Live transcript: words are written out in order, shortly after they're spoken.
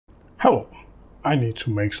Hello, I need to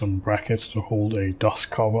make some brackets to hold a dust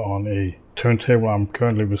cover on a turntable I'm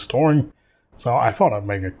currently restoring, so I thought I'd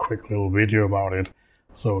make a quick little video about it.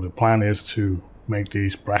 So the plan is to make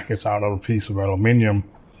these brackets out of a piece of aluminium.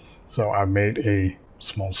 So I made a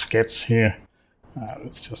small sketch here.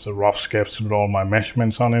 It's just a rough sketch with all my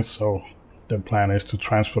measurements on it, so the plan is to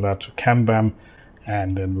transfer that to Cambam,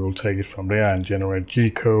 and then we'll take it from there and generate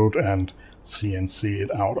G-code and CNC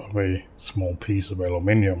it out of a small piece of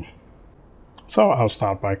aluminium. So I'll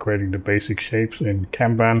start by creating the basic shapes in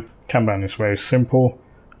Cambam. Cambam is very simple,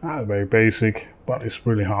 very basic, but it's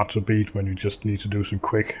really hard to beat when you just need to do some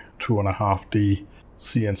quick 2.5D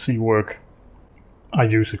CNC work. I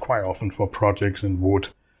use it quite often for projects in wood,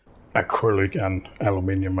 acrylic and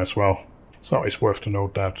aluminium as well. So it's worth to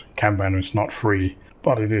note that Cambam is not free,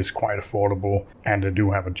 but it is quite affordable, and they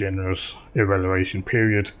do have a generous evaluation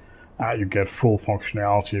period. You get full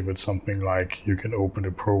functionality with something like you can open the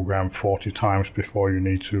program 40 times before you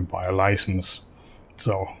need to buy a license.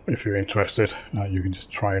 So if you're interested, you can just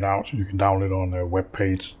try it out. You can download it on their web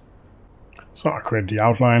page. So I create the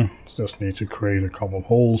outline. Just need to create a couple of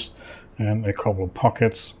holes and a couple of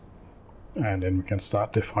pockets, and then we can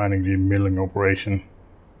start defining the milling operation.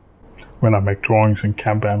 When I make drawings in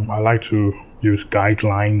Cambam, I like to use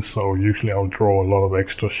guidelines, so usually I'll draw a lot of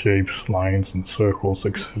extra shapes, lines and circles,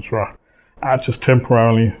 etc. Just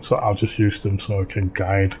temporarily, so I'll just use them so I can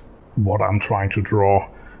guide what I'm trying to draw.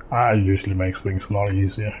 It usually makes things a lot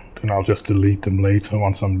easier. Then I'll just delete them later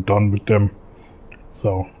once I'm done with them.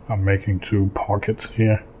 So I'm making 2 pockets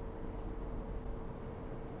here.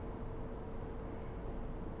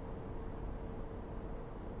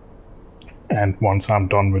 And once I'm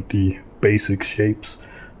done with the basic shapes,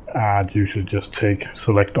 I'd usually just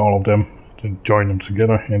select all of them and join them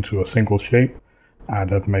together into a single shape.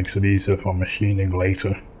 That makes it easier for machining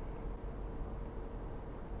later.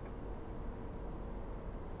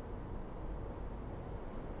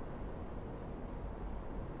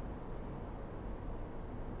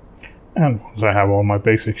 And once I have all my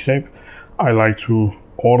basic shape, I like to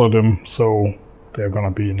order them so they're going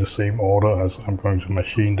to be in the same order as I'm going to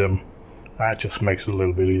machine them. That just makes it a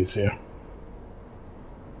little bit easier.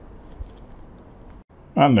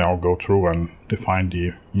 And then I'll go through and define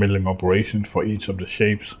the milling operation for each of the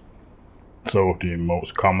shapes. So the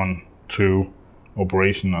most common 2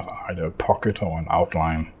 operations are either a pocket or an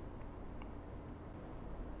outline.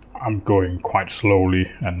 I'm going quite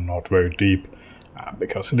slowly and not very deep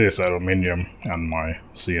because it is aluminium and my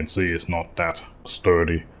CNC is not that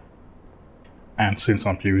sturdy. And since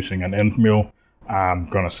I'm using an end mill, I'm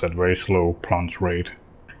gonna set very slow plunge rate.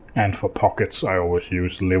 And for pockets I always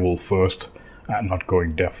use level first, not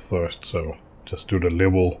going depth first, so just do the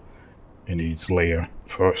level in each layer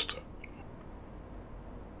first.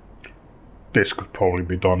 This could probably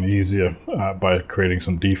be done easier by creating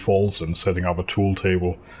some defaults and setting up a tool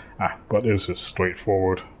table, but this is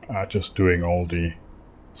straightforward, just doing all the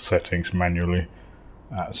settings manually.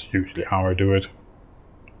 That's usually how I do it.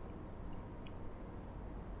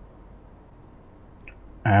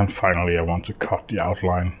 And finally I want to cut the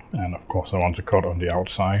outline, and of course I want to cut on the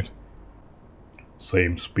outside.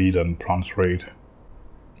 Same speed and plunge rate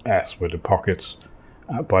as with the pockets,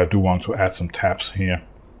 but I do want to add some tabs here.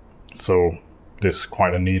 So this is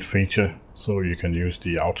quite a neat feature. So you can use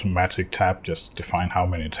the automatic tab, just define how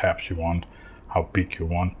many tabs you want, how big you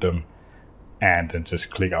want them, and then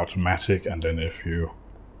just click automatic, and then if you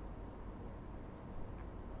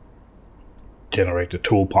generate the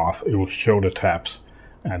toolpath, it will show the tabs,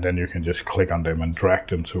 and then you can just click on them and drag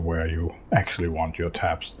them to where you actually want your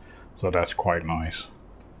tabs. So that's quite nice.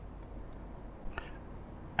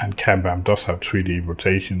 And Cambam does have 3D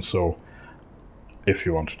rotation, so if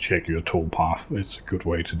you want to check your toolpath, it's a good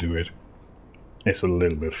way to do it. It's a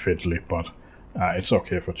little bit fiddly, but it's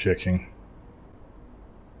okay for checking.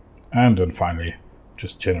 And then finally,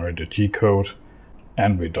 just generate the G-code,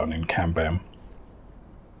 and we're done in Cambam.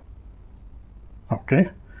 Okay,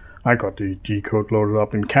 I got the G-code loaded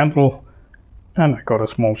up in Candle, and I got a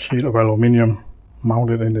small sheet of aluminium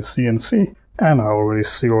mounted in the CNC, and I already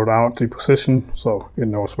zeroed out the position so it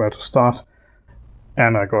knows where to start.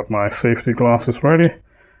 And I got my safety glasses ready.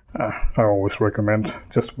 I always recommend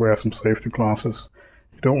just wear some safety glasses.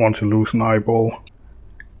 You don't want to lose an eyeball.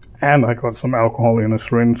 And I got some alcohol in a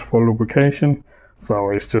syringe for lubrication.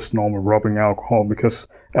 So it's just normal rubbing alcohol, because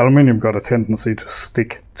aluminium got a tendency to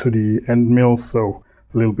stick to the end mills, so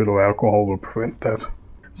a little bit of alcohol will prevent that.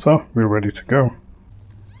 So we're ready to go.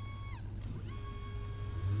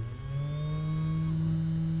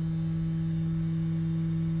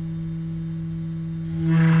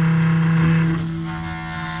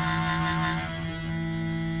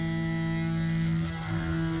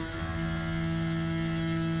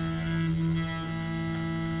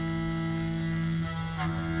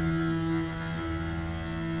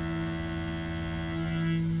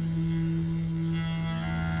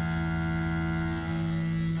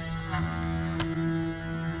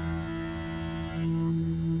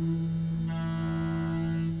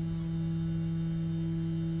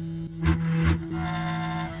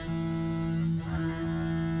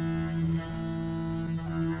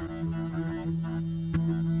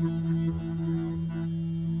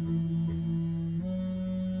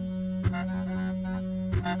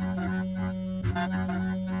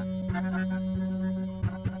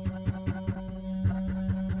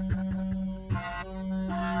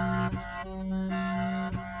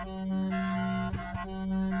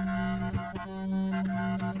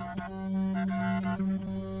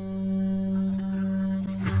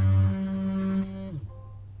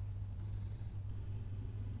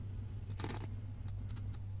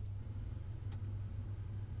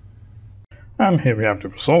 And here we have the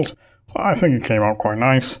result. So I think it came out quite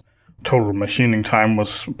nice. Total machining time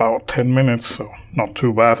was about 10 minutes, so not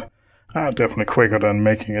too bad. Definitely quicker than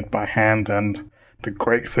making it by hand, and the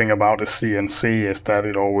great thing about the CNC is that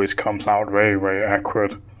it always comes out very, very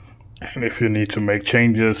accurate. And if you need to make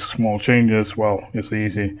changes, small changes, well, it's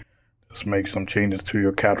easy. Just make some changes to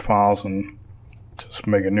your CAD files and just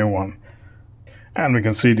make a new one. And we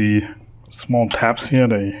can see the small tabs here,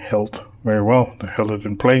 they held very well, they held it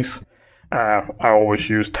in place. I always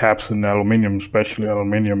use tabs in aluminium, especially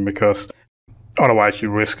aluminium, because otherwise you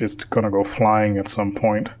risk it's gonna go flying at some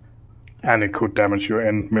point. And it could damage your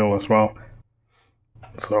end mill as well.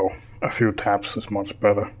 So a few taps is much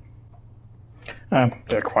better. And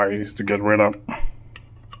they're quite easy to get rid of.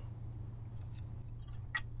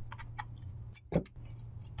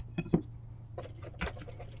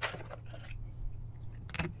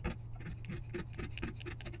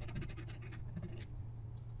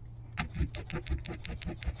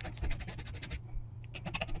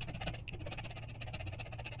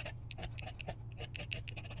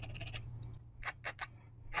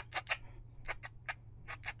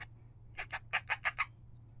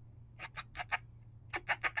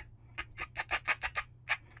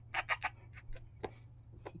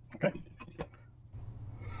 Okay.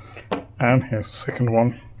 And here's the second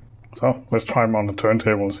one. So let's try them on the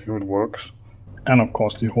turntable and see if it works. And of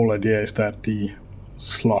course the whole idea is that the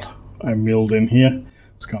slot I milled in here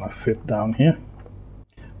is gonna fit down here.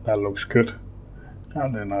 That looks good.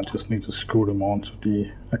 And then I just need to screw them onto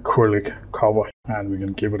the acrylic cover and we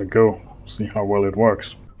can give it a go, see how well it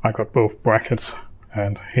works. I got both brackets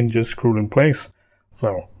and hinges screwed in place,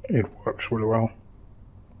 so it works really well.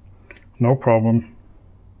 No problem.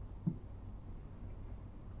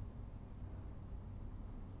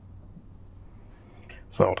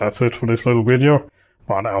 So that's it for this little video,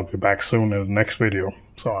 but I'll be back soon in the next video.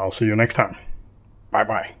 So I'll see you next time. Bye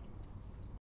bye.